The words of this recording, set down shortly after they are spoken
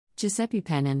Giuseppe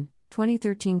Pennin,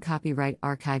 2013 Copyright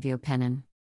Archivio Pennin.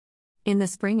 In the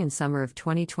spring and summer of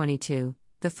 2022,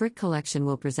 the Frick collection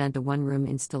will present a one-room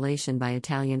installation by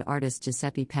Italian artist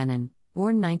Giuseppe Pennin,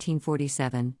 born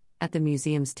 1947, at the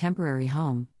museum's temporary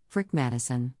home, Frick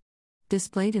Madison.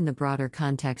 Displayed in the broader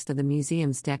context of the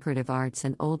museum's decorative arts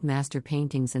and old master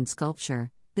paintings and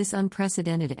sculpture, this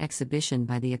unprecedented exhibition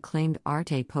by the acclaimed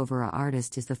Arte Povera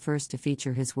artist is the first to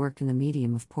feature his work in the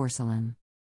medium of porcelain.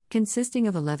 Consisting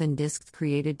of 11 discs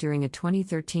created during a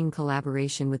 2013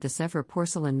 collaboration with the Sèvres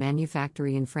Porcelain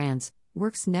Manufactory in France,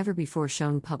 works never before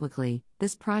shown publicly,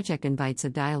 this project invites a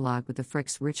dialogue with the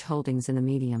Frick's rich holdings in the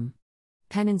medium.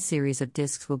 Pennin's series of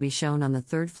discs will be shown on the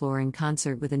third floor in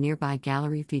concert with a nearby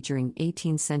gallery featuring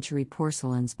 18th-century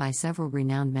porcelains by several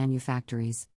renowned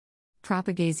manufactories.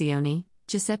 Propagazione,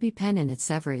 Giuseppe Pennin at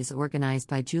Sèvres is organized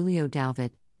by Giulio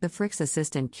Dalvet, the Frick's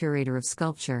assistant curator of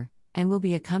sculpture, and will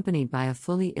be accompanied by a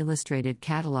fully illustrated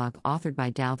catalogue authored by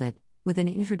Dalvet, with an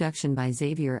introduction by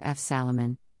Xavier F.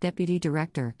 Salomon, Deputy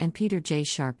Director, and Peter J.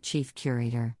 Sharp, Chief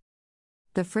Curator.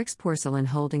 The Frick's porcelain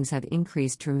holdings have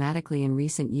increased dramatically in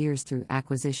recent years through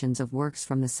acquisitions of works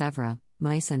from the Sèvres,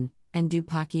 Meissen, and Du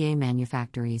Poquier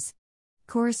manufactories.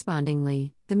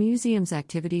 Correspondingly, the museum's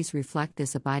activities reflect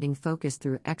this abiding focus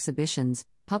through exhibitions,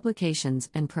 publications,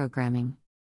 and programming.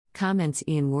 Comments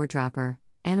Ian Wardropper,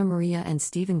 Anna Maria and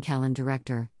Stephen Kellen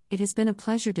Director, it has been a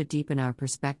pleasure to deepen our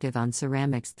perspective on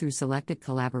ceramics through selected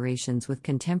collaborations with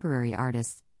contemporary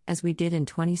artists, as we did in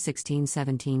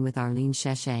 2016-17 with Arlene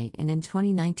Chechet and in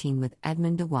 2019 with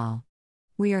Edmond de Waal.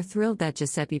 We are thrilled that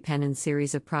Giuseppe Pennin's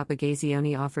series of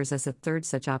Propagazione offers us a third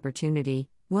such opportunity,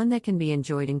 one that can be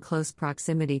enjoyed in close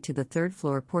proximity to the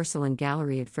third-floor porcelain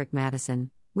gallery at Frick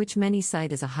Madison, which many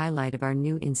cite as a highlight of our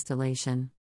new installation.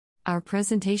 Our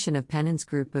presentation of Pennin's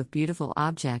group of beautiful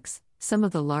objects, some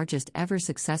of the largest ever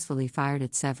successfully fired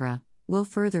at Sèvres, will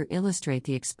further illustrate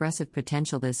the expressive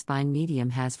potential this fine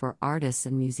medium has for artists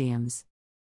and museums.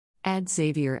 Add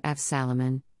Xavier F.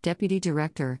 Salomon, Deputy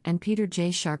Director, and Peter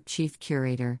J. Sharp, Chief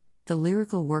Curator. The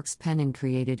lyrical works Pennin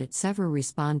created at Sèvres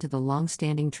respond to the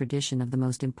long-standing tradition of the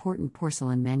most important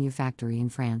porcelain manufactory in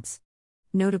France.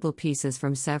 Notable pieces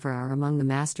from Sèvres are among the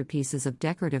masterpieces of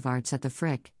decorative arts at the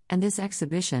Frick, and this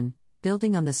exhibition,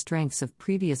 building on the strengths of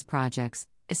previous projects,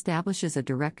 establishes a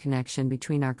direct connection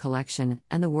between our collection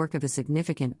and the work of a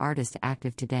significant artist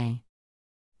active today.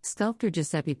 Sculptor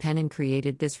Giuseppe Pennin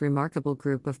created this remarkable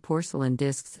group of porcelain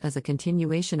discs as a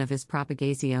continuation of his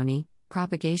Propagazione,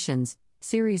 Propagations,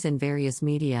 series in various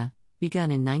media,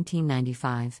 begun in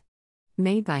 1995.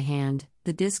 Made by hand,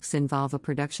 the discs involve a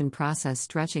production process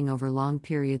stretching over long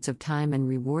periods of time and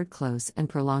reward close and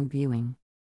prolonged viewing.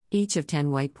 Each of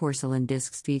 10 white porcelain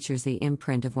discs features the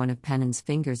imprint of one of Pennin's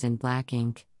fingers in black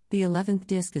ink. The 11th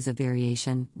disc is a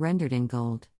variation, rendered in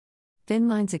gold. Thin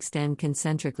lines extend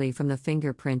concentrically from the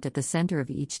fingerprint at the center of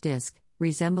each disc,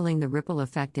 resembling the ripple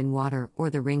effect in water or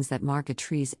the rings that mark a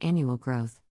tree's annual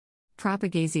growth.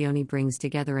 Propagazione brings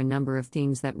together a number of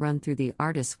themes that run through the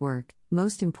artist's work,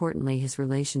 most importantly his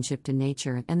relationship to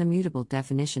nature and the mutable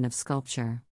definition of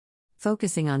sculpture.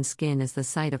 Focusing on skin as the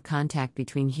site of contact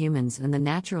between humans and the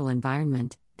natural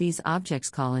environment, these objects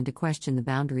call into question the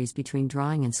boundaries between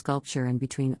drawing and sculpture and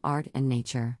between art and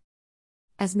nature.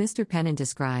 As Mr. Pennin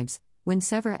describes, when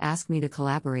Sèvres asked me to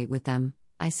collaborate with them,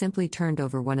 I simply turned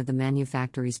over one of the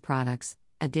manufactory's products,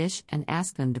 a dish, and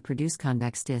asked them to produce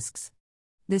convex discs.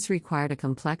 This required a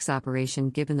complex operation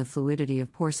given the fluidity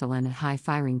of porcelain at high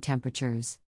firing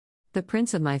temperatures. The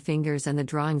prints of my fingers and the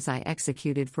drawings I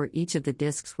executed for each of the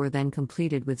discs were then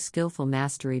completed with skillful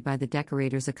mastery by the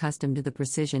decorators accustomed to the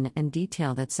precision and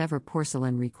detail that Sèvres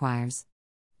porcelain requires.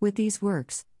 With these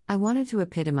works, I wanted to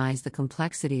epitomize the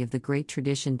complexity of the great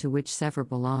tradition to which Sèvres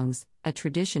belongs, a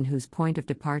tradition whose point of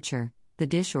departure, the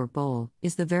dish or bowl,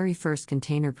 is the very first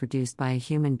container produced by a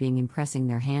human being impressing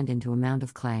their hand into a mound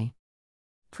of clay.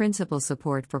 Principal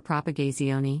support for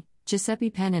Propagazione, Giuseppe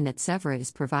Pennin at Sèvres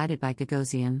is provided by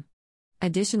Gagosian.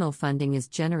 Additional funding is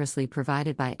generously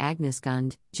provided by Agnes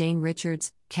Gund, Jane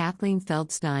Richards, Kathleen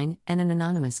Feldstein, and an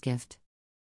anonymous gift.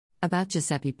 About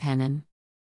Giuseppe Pennin.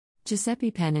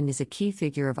 Giuseppe Pennin is a key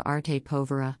figure of Arte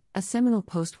Povera, a seminal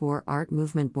post-war art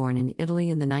movement born in Italy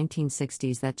in the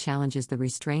 1960s that challenges the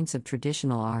restraints of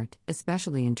traditional art,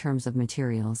 especially in terms of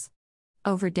materials.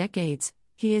 Over decades,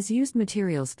 he has used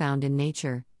materials found in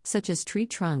nature, such as tree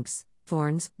trunks,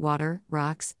 thorns, water,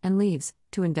 rocks, and leaves,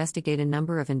 to investigate a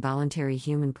number of involuntary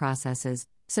human processes,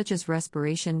 such as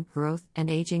respiration, growth, and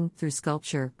aging, through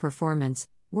sculpture, performance,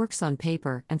 works on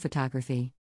paper, and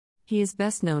photography. He is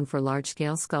best known for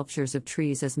large-scale sculptures of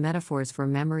trees as metaphors for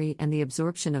memory and the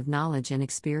absorption of knowledge and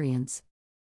experience.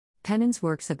 Pennon's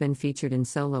works have been featured in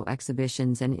solo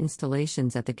exhibitions and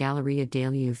installations at the Galleria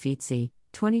degli Uffizi,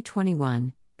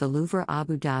 2021, the Louvre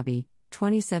Abu Dhabi,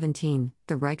 2017,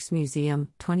 the Rijksmuseum,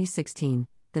 2016,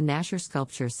 the Nasher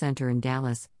Sculpture Center in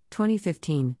Dallas,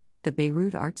 2015, the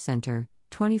Beirut Art Center,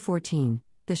 2014,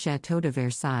 the Château de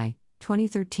Versailles,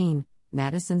 2013,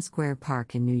 Madison Square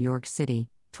Park in New York City,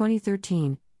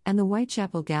 2013, and the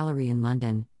Whitechapel Gallery in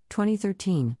London,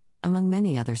 2013, among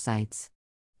many other sites.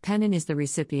 Pennon is the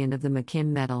recipient of the McKim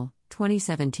Medal,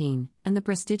 2017, and the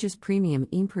prestigious Premium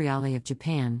Imperiale of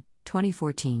Japan,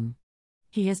 2014.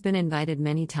 He has been invited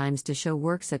many times to show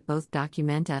works at both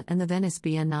Documenta and the Venice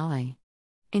Biennale.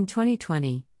 In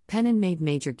 2020, Pennon made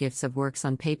major gifts of works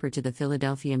on paper to the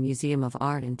Philadelphia Museum of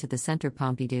Art and to the Centre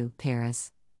Pompidou,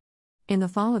 Paris. In the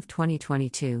fall of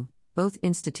 2022, both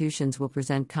institutions will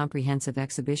present comprehensive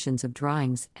exhibitions of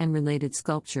drawings and related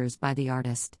sculptures by the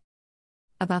artist.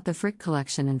 About the Frick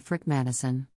Collection and Frick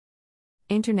Madison.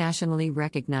 Internationally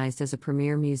recognized as a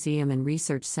premier museum and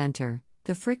research center,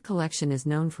 the Frick Collection is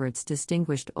known for its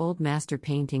distinguished old master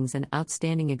paintings and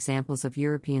outstanding examples of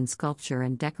European sculpture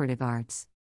and decorative arts.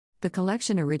 The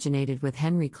collection originated with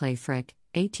Henry Clay Frick,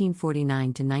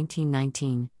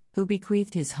 1849–1919, who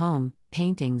bequeathed his home,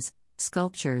 paintings,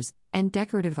 sculptures, and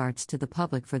decorative arts to the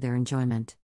public for their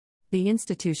enjoyment. The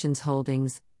institution's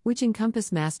holdings, which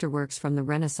encompass masterworks from the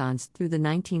Renaissance through the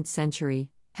 19th century,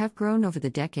 have grown over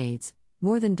the decades,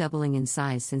 more than doubling in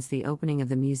size since the opening of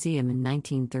the museum in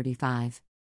 1935.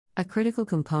 A critical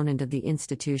component of the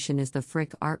institution is the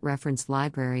Frick Art Reference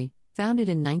Library, founded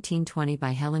in 1920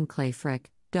 by Helen Clay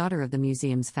Frick, daughter of the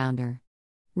museum's founder.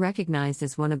 Recognized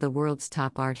as one of the world's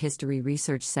top art history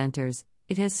research centers,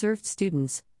 it has served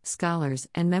students, scholars,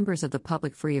 and members of the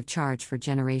public free of charge for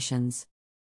generations.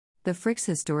 The Frick's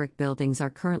historic buildings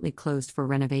are currently closed for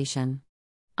renovation.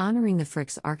 Honoring the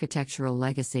Frick's architectural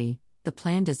legacy, the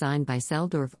plan designed by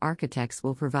Seldorf Architects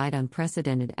will provide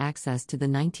unprecedented access to the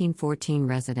 1914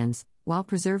 residence, while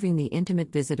preserving the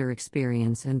intimate visitor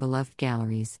experience and beloved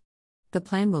galleries. The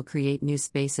plan will create new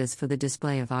spaces for the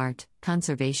display of art,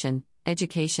 conservation,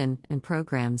 education, and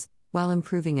programs, while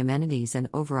improving amenities and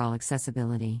overall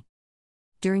accessibility.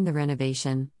 During the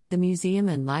renovation, the museum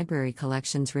and library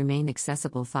collections remain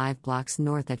accessible 5 blocks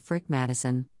north at Frick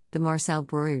Madison, the Marcel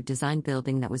Breuer designed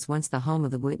building that was once the home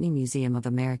of the Whitney Museum of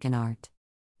American Art.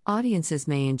 Audiences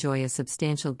may enjoy a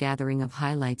substantial gathering of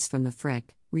highlights from the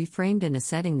Frick, reframed in a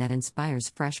setting that inspires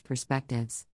fresh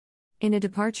perspectives. In a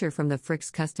departure from the Frick's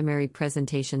customary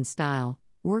presentation style,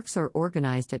 works are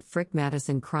organized at Frick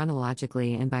Madison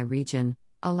chronologically and by region,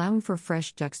 allowing for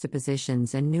fresh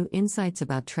juxtapositions and new insights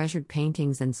about treasured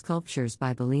paintings and sculptures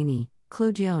by Bellini,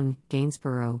 Clodione,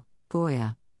 Gainsborough,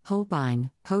 Goya, Holbein,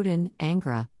 Hodin,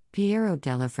 Angra, Piero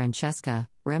della Francesca,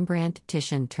 Rembrandt,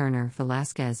 Titian, Turner,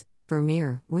 Velázquez,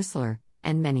 Vermeer, Whistler,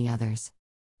 and many others.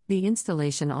 The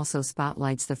installation also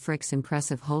spotlights the Frick's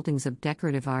impressive holdings of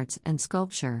decorative arts and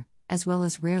sculpture, as well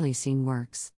as rarely seen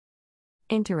works.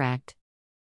 Interact.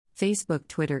 Facebook,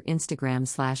 Twitter, Instagram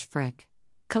 /Frick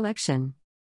Collection.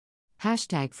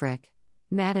 Hashtag Frick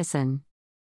Madison.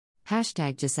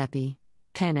 Hashtag Giuseppe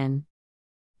Pennon.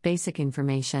 Basic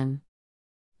information.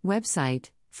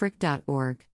 Website,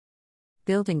 frick.org.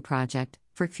 Building project,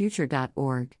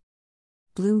 frickfuture.org.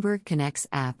 Bloomberg Connects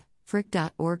app,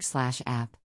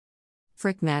 frick.org/app.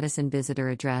 Frick Madison visitor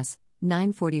address,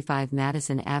 945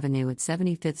 Madison Avenue at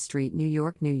 75th Street, New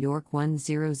York, New York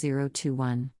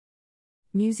 10021.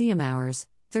 Museum hours,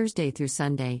 Thursday through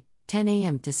Sunday, 10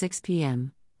 a.m. to 6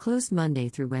 p.m., closed Monday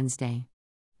through Wednesday.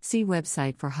 See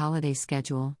website for holiday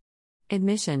schedule.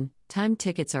 Admission, time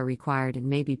tickets are required and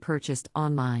may be purchased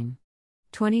online.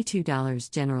 $22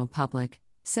 general public,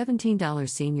 $17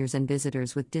 seniors and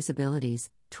visitors with disabilities,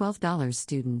 $12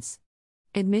 students.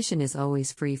 Admission is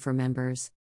always free for members.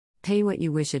 Pay what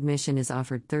you wish. Admission is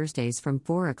offered Thursdays from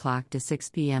 4 o'clock to 6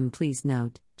 p.m. Please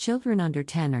note, children under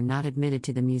 10 are not admitted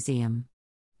to the museum.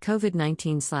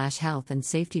 COVID-19/health and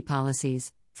safety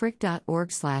policies,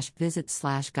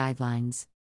 frick.org/visit/guidelines.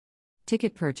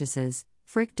 Ticket purchases,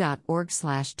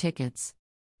 frick.org/tickets.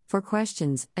 For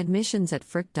questions, admissions at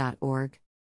frick.org.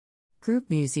 Group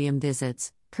museum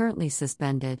visits, currently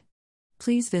suspended.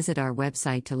 Please visit our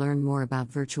website to learn more about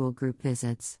virtual group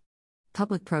visits.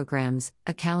 Public programs,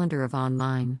 a calendar of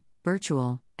online,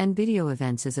 virtual, and video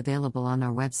events is available on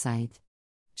our website.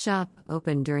 Shop,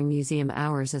 open during museum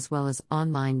hours as well as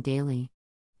online daily.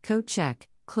 Code check,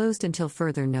 closed until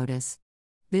further notice.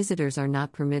 Visitors are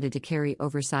not permitted to carry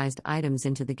oversized items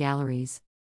into the galleries.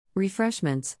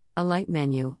 Refreshments, a light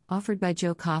menu, offered by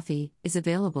Joe Coffee, is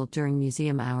available during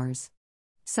museum hours.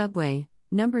 Subway,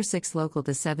 number 6 local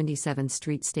to 77th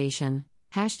Street Station,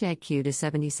 Hashtag Q to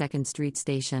 72nd Street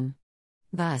Station.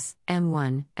 Thus,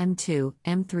 M1, M2,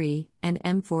 M3, and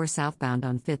M4 southbound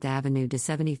on 5th Avenue to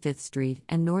 75th Street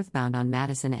and northbound on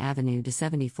Madison Avenue to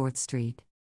 74th Street.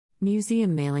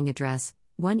 Museum mailing address,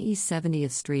 1 East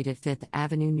 70th Street at 5th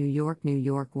Avenue, New York, New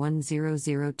York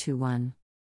 10021.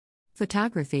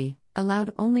 Photography,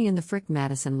 allowed only in the Frick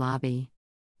Madison lobby.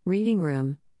 Reading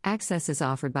room, access is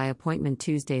offered by appointment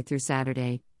Tuesday through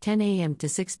Saturday, 10 a.m. to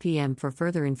 6 p.m. For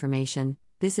further information,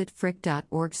 visit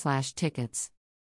frick.org/tickets.